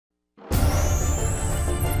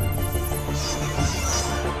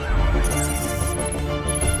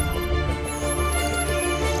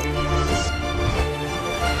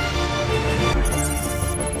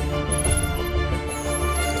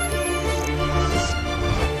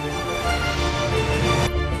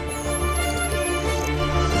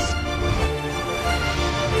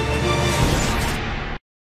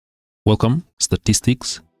Welcome.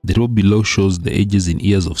 Statistics. The table below shows the ages in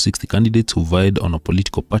years of 60 candidates who vied on a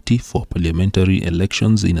political party for parliamentary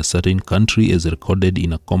elections in a certain country as recorded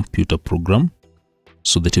in a computer program.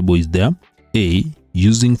 So the table is there. A.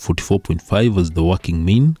 Using 44.5 as the working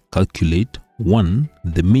mean, calculate 1.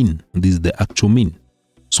 The mean. This is the actual mean.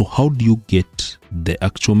 So how do you get the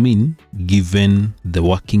actual mean given the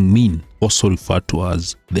working mean, also referred to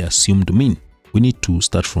as the assumed mean? We need to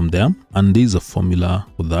start from there, and there is a formula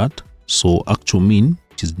for that. So actual mean,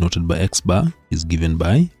 which is noted by x bar, is given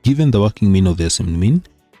by, given the working mean or the assumed mean,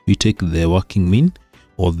 we take the working mean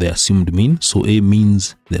or the assumed mean. So A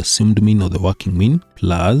means the assumed mean or the working mean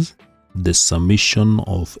plus the summation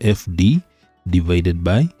of FD divided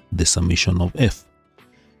by the summation of F.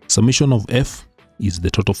 Summation of F is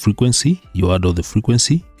the total frequency. You add all the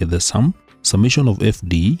frequency, get the sum. Summation of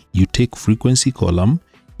FD, you take frequency column,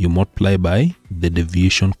 you multiply by the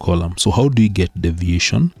deviation column. So how do you get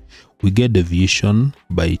deviation? We get deviation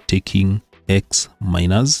by taking x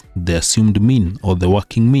minus the assumed mean or the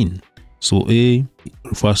working mean. So A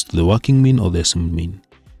refers to the working mean or the assumed mean.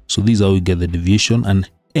 So this is how we get the deviation, and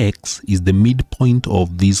x is the midpoint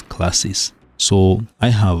of these classes. So I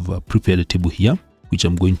have prepared a table here which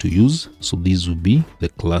I'm going to use. So these will be the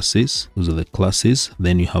classes. Those are the classes.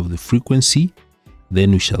 Then you have the frequency.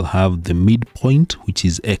 Then we shall have the midpoint, which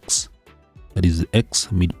is x. That is the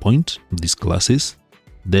x midpoint of these classes.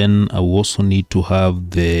 Then I will also need to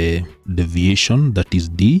have the deviation, that is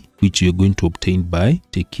d, which you're going to obtain by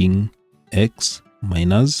taking x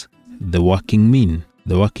minus the working mean.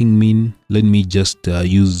 The working mean, let me just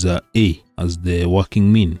use A as the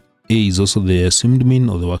working mean. A is also the assumed mean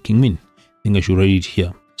or the working mean. I think I should write it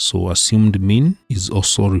here. So assumed mean is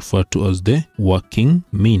also referred to as the working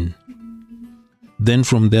mean. Then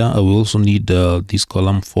from there, I will also need this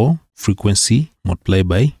column for frequency multiplied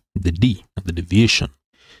by the d, the deviation.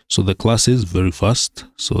 So the classes very fast.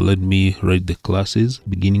 So let me write the classes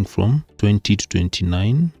beginning from 20 to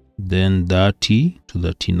 29, then 30 to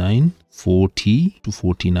 39, 40 to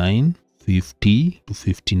 49, 50 to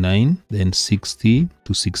 59, then 60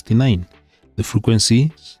 to 69. The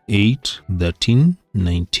frequency 8, 13,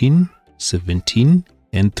 19, 17,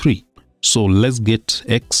 and 3. So let's get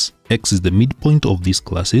x. X is the midpoint of these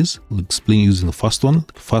classes. We'll explain using the first one.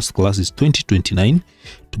 The first class is 20, 29.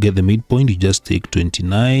 To get the midpoint, you just take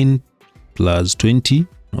 29 plus 20,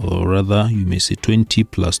 or rather you may say 20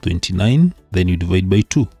 plus 29. Then you divide by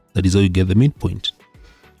 2. That is how you get the midpoint.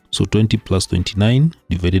 So 20 plus 29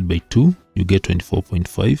 divided by 2, you get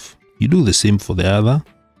 24.5. You do the same for the other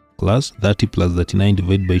class. 30 plus 39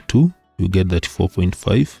 divided by 2, you get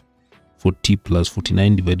 34.5. 40 plus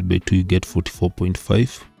 49 divided by 2, you get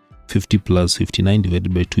 44.5. 50 plus 59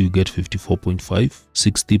 divided by 2, you get 54.5.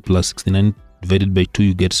 60 plus 69 divided by 2,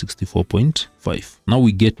 you get 64.5. Now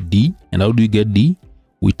we get D. And how do we get D?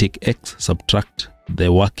 We take x, subtract the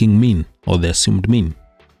working mean or the assumed mean.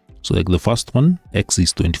 So like the first one, x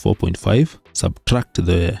is 24.5. Subtract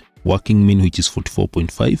the working mean, which is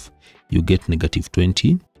 44.5. You get negative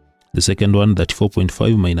 20. The second one,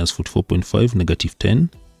 34.5 minus 44.5, negative 10.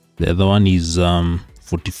 The other one is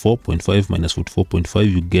 44.5 minus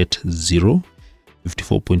 44.5, you get 0.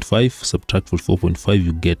 54.5, subtract 44.5,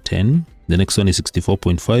 you get 10. The next one is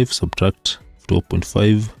 64.5, subtract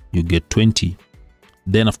 44.5, you get 20.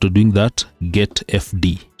 Then after doing that, get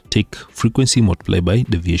FD. Take frequency multiply by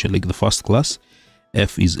deviation. Like the first class,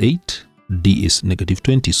 F is 8, D is negative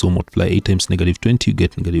 20. So multiply 8 times negative 20, you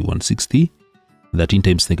get negative 160. 13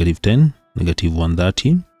 times negative 10, negative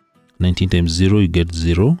 130. 19 times 0, you get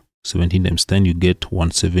 0. 17 times 10, you get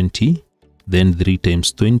 170. Then 3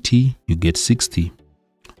 times 20, you get 60.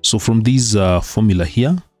 So from this formula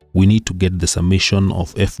here, we need to get the summation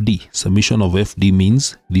of FD. Summation of FD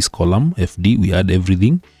means this column, FD, we add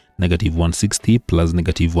everything. Negative 160 plus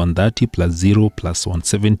negative 130 plus 0 plus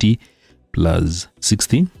 170 plus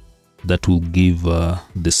 60. That will give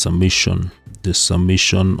the summation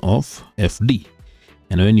of FD.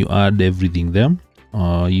 And when you add everything there,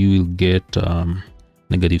 you will get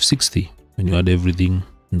negative 60 when you add everything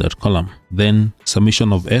in that column. Then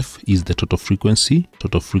summation of F is the total frequency.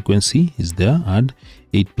 Total frequency is there. Add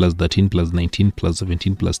 8 plus 13 plus 19 plus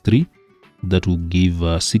 17 plus 3. That will give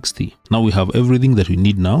 60. Now we have everything that we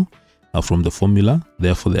need now from the formula.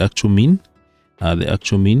 Therefore, the actual mean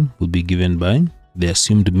will be given by the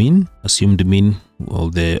assumed mean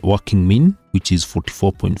or the working mean, which is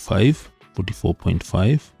 44.5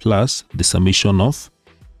 plus the summation of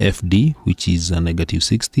FD, which is a negative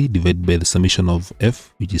 60, divided by the summation of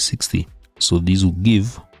F, which is 60. So this will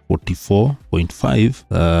give 44.5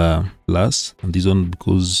 plus, and this one,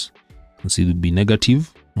 because you can see it will be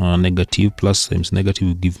negative, negative, plus times negative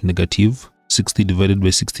will give negative. 60 divided by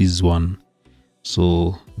 60 is 1.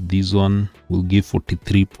 So this one will give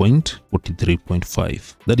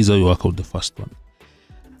 43.5. That is how you work out the first one.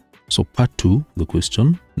 So part 2, the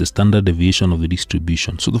question, the standard deviation of the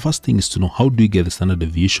distribution. So the first thing is to know, how do you get the standard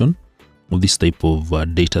deviation of this type of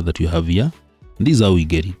data that you have here? And this is how we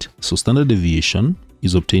get it. So standard deviation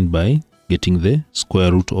is obtained by getting the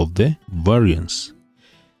square root of the variance.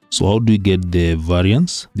 So how do we get the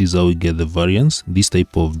variance? This is how we get the variance. This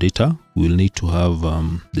type of data, we'll need to have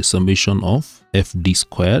the summation of fd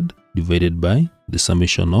squared divided by the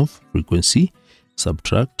summation of frequency,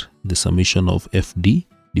 subtract the summation of fd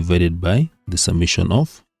divided by the summation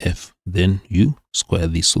of f. Then you square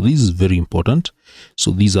this. So this is very important.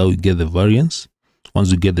 So this is how we get the variance.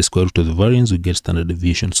 Once you get the square root of the variance, we get standard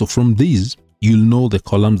deviation. So from these, you'll know the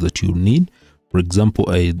columns that you need. For example,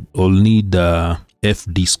 I'll need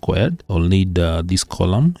fd squared. I'll need this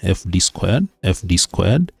column fd squared. I think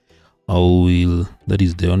that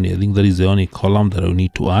is the only column that I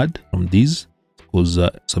need to add from these, because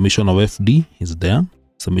summation of fd is there,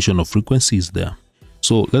 summation of frequency is there.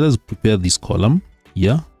 So let us prepare this column.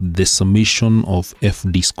 The summation of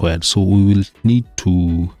fd squared. So we will need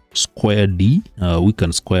to square d. We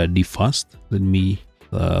can square d first. Let me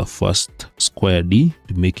first square d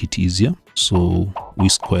to make it easier. So we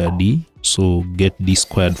square d. So get d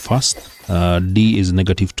squared first. D is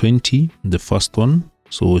negative 20, the first one.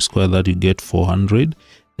 So we square that, you get 400.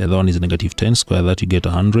 The other one is negative 10. Square that, you get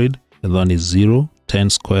 100. The other one is 0. 10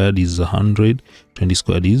 squared is 100. 20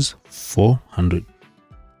 squared is 400.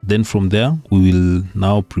 Then from there, we will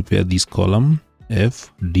now prepare this column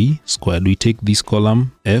fd squared. We take this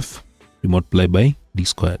column f, we multiply by d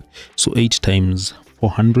squared. So 8 times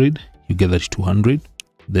 400, you get that 200.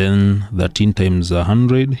 Then 13 times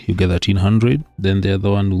 100, you get 1300. Then the other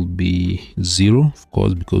one will be 0, of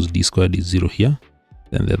course, because d squared is 0 here.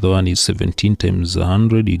 Then the other one is 17 times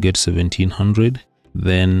 100, you get 1700.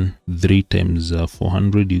 Then 3 times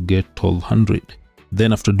 400, you get 1200.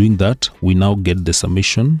 Then after doing that, we now get the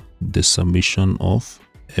summation of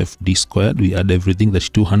fd squared. We add everything, that's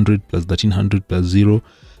 200 plus 1300 plus 0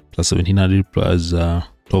 plus 1700 plus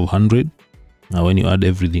 1200. Now when you add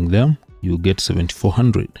everything there, you get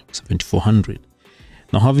 7400.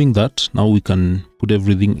 Now having that, now we can put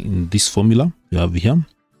everything in this formula you have here.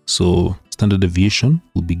 So standard deviation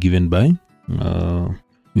will be given by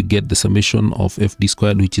we get the summation of fd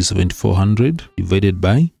squared, which is 7400, divided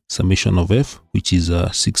by summation of f, which is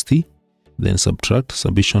 60. Then subtract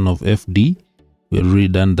summation of fd, we have already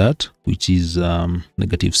done that, which is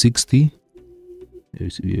negative 60.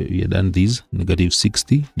 We have done this, negative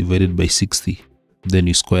 60 divided by 60. Then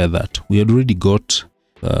you square that. We had already got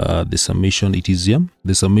the summation. It is here,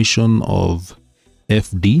 the summation of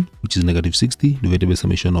fd, which is negative 60, divided by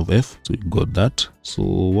summation of f. So you got that. So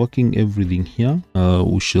working everything here,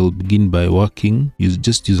 we shall begin by working.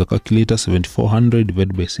 Just use a calculator. 7400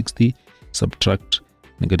 divided by 60, subtract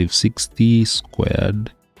negative 60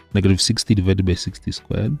 squared, negative 60 divided by 60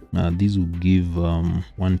 squared. This will give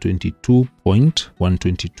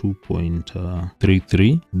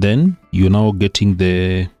 122.33. Then you're now getting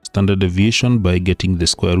the standard deviation by getting the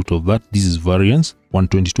square root of that. This is variance.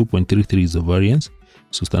 122.33 is the variance.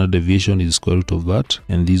 So standard deviation is the square root of that,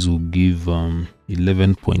 and this will give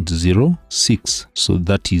 11.06. So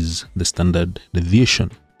that is the standard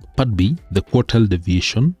deviation. Part B, the quartile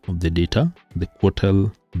deviation of the data. The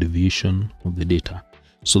quartile deviation of the data.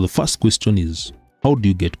 So the first question is, how do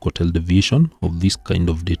you get quartile deviation of this kind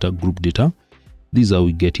of data, group data? This is how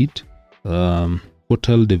we get it.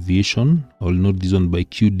 Quartile deviation, I will note this one by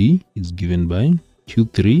QD, is given by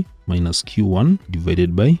Q3 minus Q1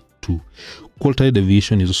 divided by 2. Quartile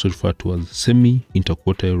deviation is also referred to as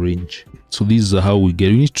semi-interquartile range. So this is how we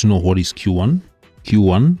get. We need to know what is Q1.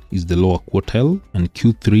 Q1 is the lower quartile and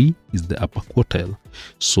Q3 is the upper quartile.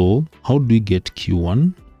 So how do we get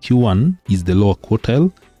Q1? Q1 is the lower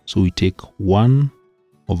quartile. So we take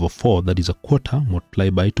 1/4, that is a quarter,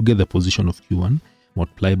 multiply by, to get the position of Q1,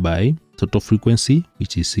 multiply by total frequency,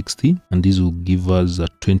 which is 60, and this will give us a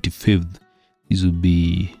 25th. This will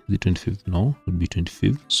be the 25th. No, it would be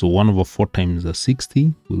 25th. So 1/4 times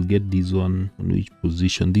 60. We'll get this one on which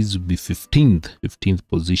position? This will be 15th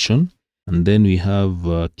position. And then we have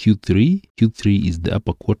Q3. Q3 is the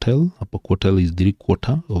upper quartile. Upper quartile is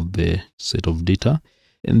 3/4 of the set of data.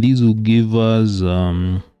 And this will give us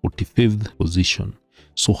 45th position.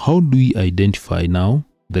 So how do we identify now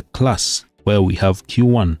the class where we have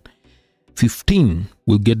Q1? 15,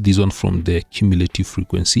 we'll get this one from the cumulative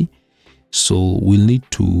frequency. So we'll need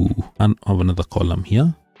to have another column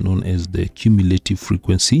here known as the cumulative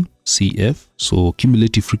frequency, CF. So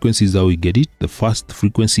cumulative frequency is how we get it. The first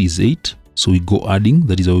frequency is 8. So we go adding.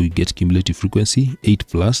 That is how we get cumulative frequency. 8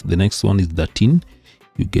 plus. The next one is 13.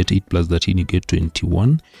 You get 8 plus 13, you get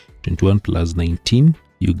 21. 21 plus 19,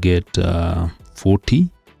 you get 40.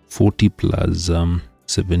 40 plus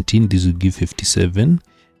 17, this will give 57.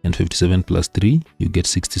 And 57 plus 3, you get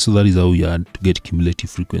 60. So that is how we add to get cumulative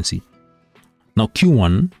frequency. Now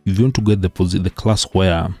Q1, if you want to get the class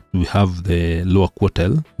where we have the lower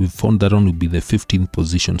quartile, we found that one will be the 15th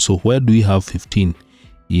position. So where do we have 15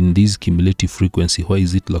 in this cumulative frequency? Where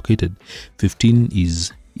is it located? 15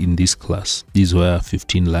 is in this class. This is where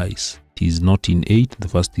 15 lies. It is not in 8. The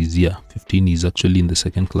first is here. 15 is actually in the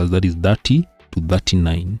second class. That is 30 to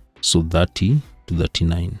 39. So 30 to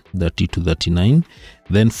 39. 30 to 39.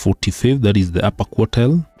 Then 45th, that is the upper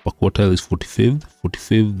quartile. Upper quartile is 45th.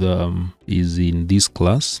 45th is in this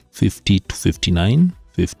class. 50 to 59.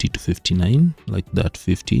 50 to 59. Like that.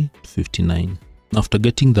 50 to 59. After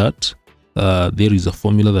getting that, there is a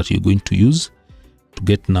formula that you're going to use to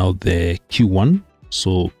get now the Q1.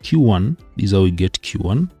 So Q1, this is how we get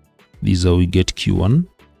Q1. This is how we get Q1.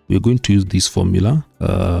 We're going to use this formula,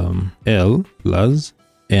 L plus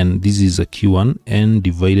N. This is a Q1, N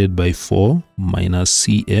divided by 4 minus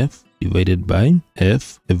CF divided by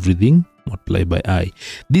F, everything multiplied by I.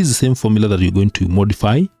 This is the same formula that you're going to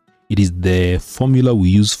modify. It is the formula we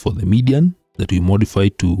use for the median that we modify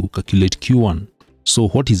to calculate Q1. So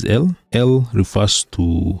what is L? L refers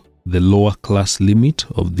to the lower class limit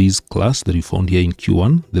of this class that you found here in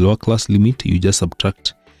Q1. The lower class limit, you just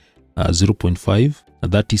subtract 0.5,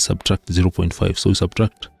 and that is subtract 0.5. So we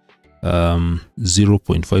subtract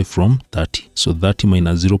 0.5 from 30. So 30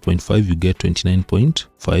 minus 0.5, you get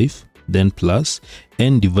 29.5. Then plus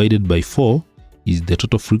N divided by 4 is the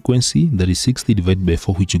total frequency, that is 60 divided by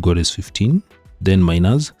 4, which you got as 15. Then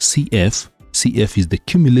minus CF. CF is the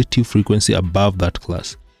cumulative frequency above that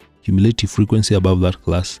class. Cumulative frequency above that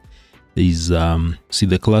class is, see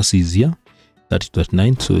the class is here, 30 to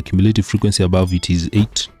 39. So the cumulative frequency above it is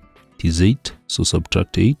 8. It is 8. So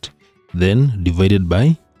subtract 8. Then divided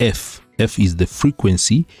by F. F is the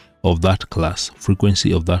frequency of that class.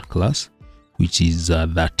 Frequency of that class, which is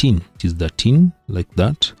 13. It is 13, like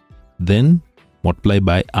that. Then multiply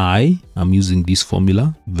by I. I'm using this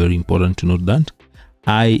formula. Very important to note that.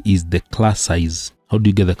 I is the class size. How do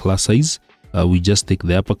you get the class size? We just take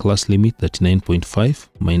the upper class limit, 39.5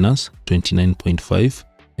 minus 29.5,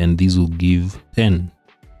 and this will give 10.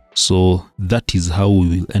 So that is how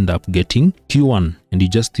we will end up getting Q1, and you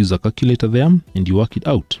just use a calculator there and you work it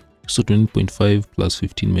out. So 20.5 plus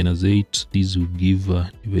 15 minus 8, this will give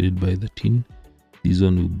divided by 13. This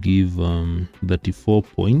one will give 34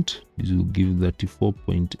 point. This will give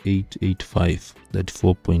 34.885.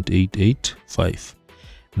 34.885.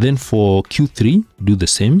 Then for Q3, do the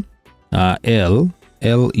same. L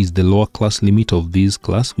is the lower class limit of this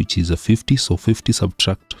class, which is a 50. So 50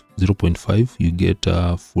 subtract 0.5, you get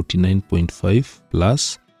 49.5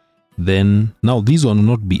 plus. Then now this one will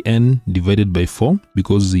not be N divided by 4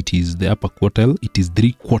 because it is the upper quartile. It is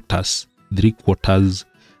 3 quarters. 3 quarters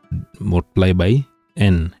multiplied by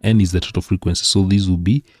N. N is the total frequency. So this will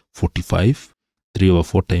be 45. 3 over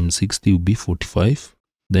 4 times 60 will be 45.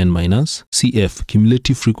 Then minus CF,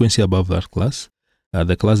 cumulative frequency above that class.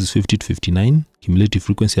 The class is 50 to 59. Cumulative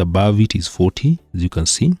frequency above it is 40. As you can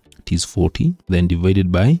see, it is 40. Then divided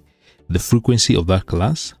by the frequency of that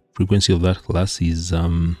class. Frequency of that class is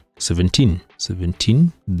 17.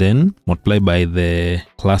 17. Then multiply by the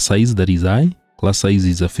class size, that is I. Class size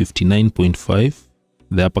is a 59.5.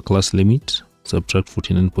 The upper class limit, subtract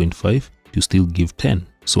 49.5, you still give 10.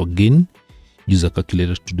 So again, use a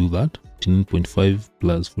calculator to do that. 59.5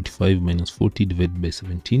 plus 45 minus 40 divided by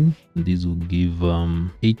 17. This will give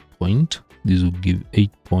 8 point. This will give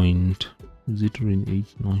 8 point. Is it really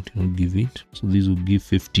 8? No, it will give 8. So this will give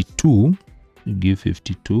 52. You give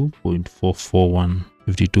 52.441.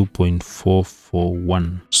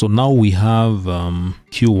 52.441. So now we have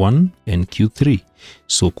Q1 and Q3.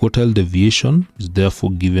 So quartile deviation is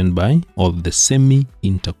therefore given by, or the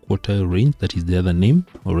semi-interquartile range, that is the other name.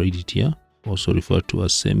 I'll write it here. Also referred to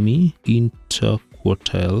as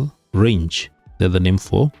semi-interquartile range. The other name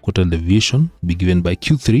for quartile deviation will be given by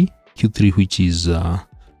Q3. Q3, which is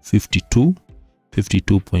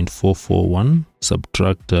 52.441.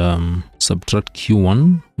 Subtract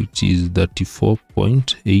Q1, which is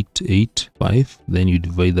 34.885. Then you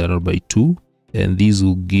divide that out by 2, and this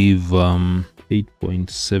will give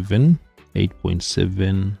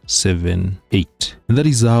 8.778. And that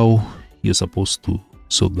is how you're supposed to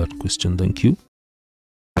solve that question. Thank you.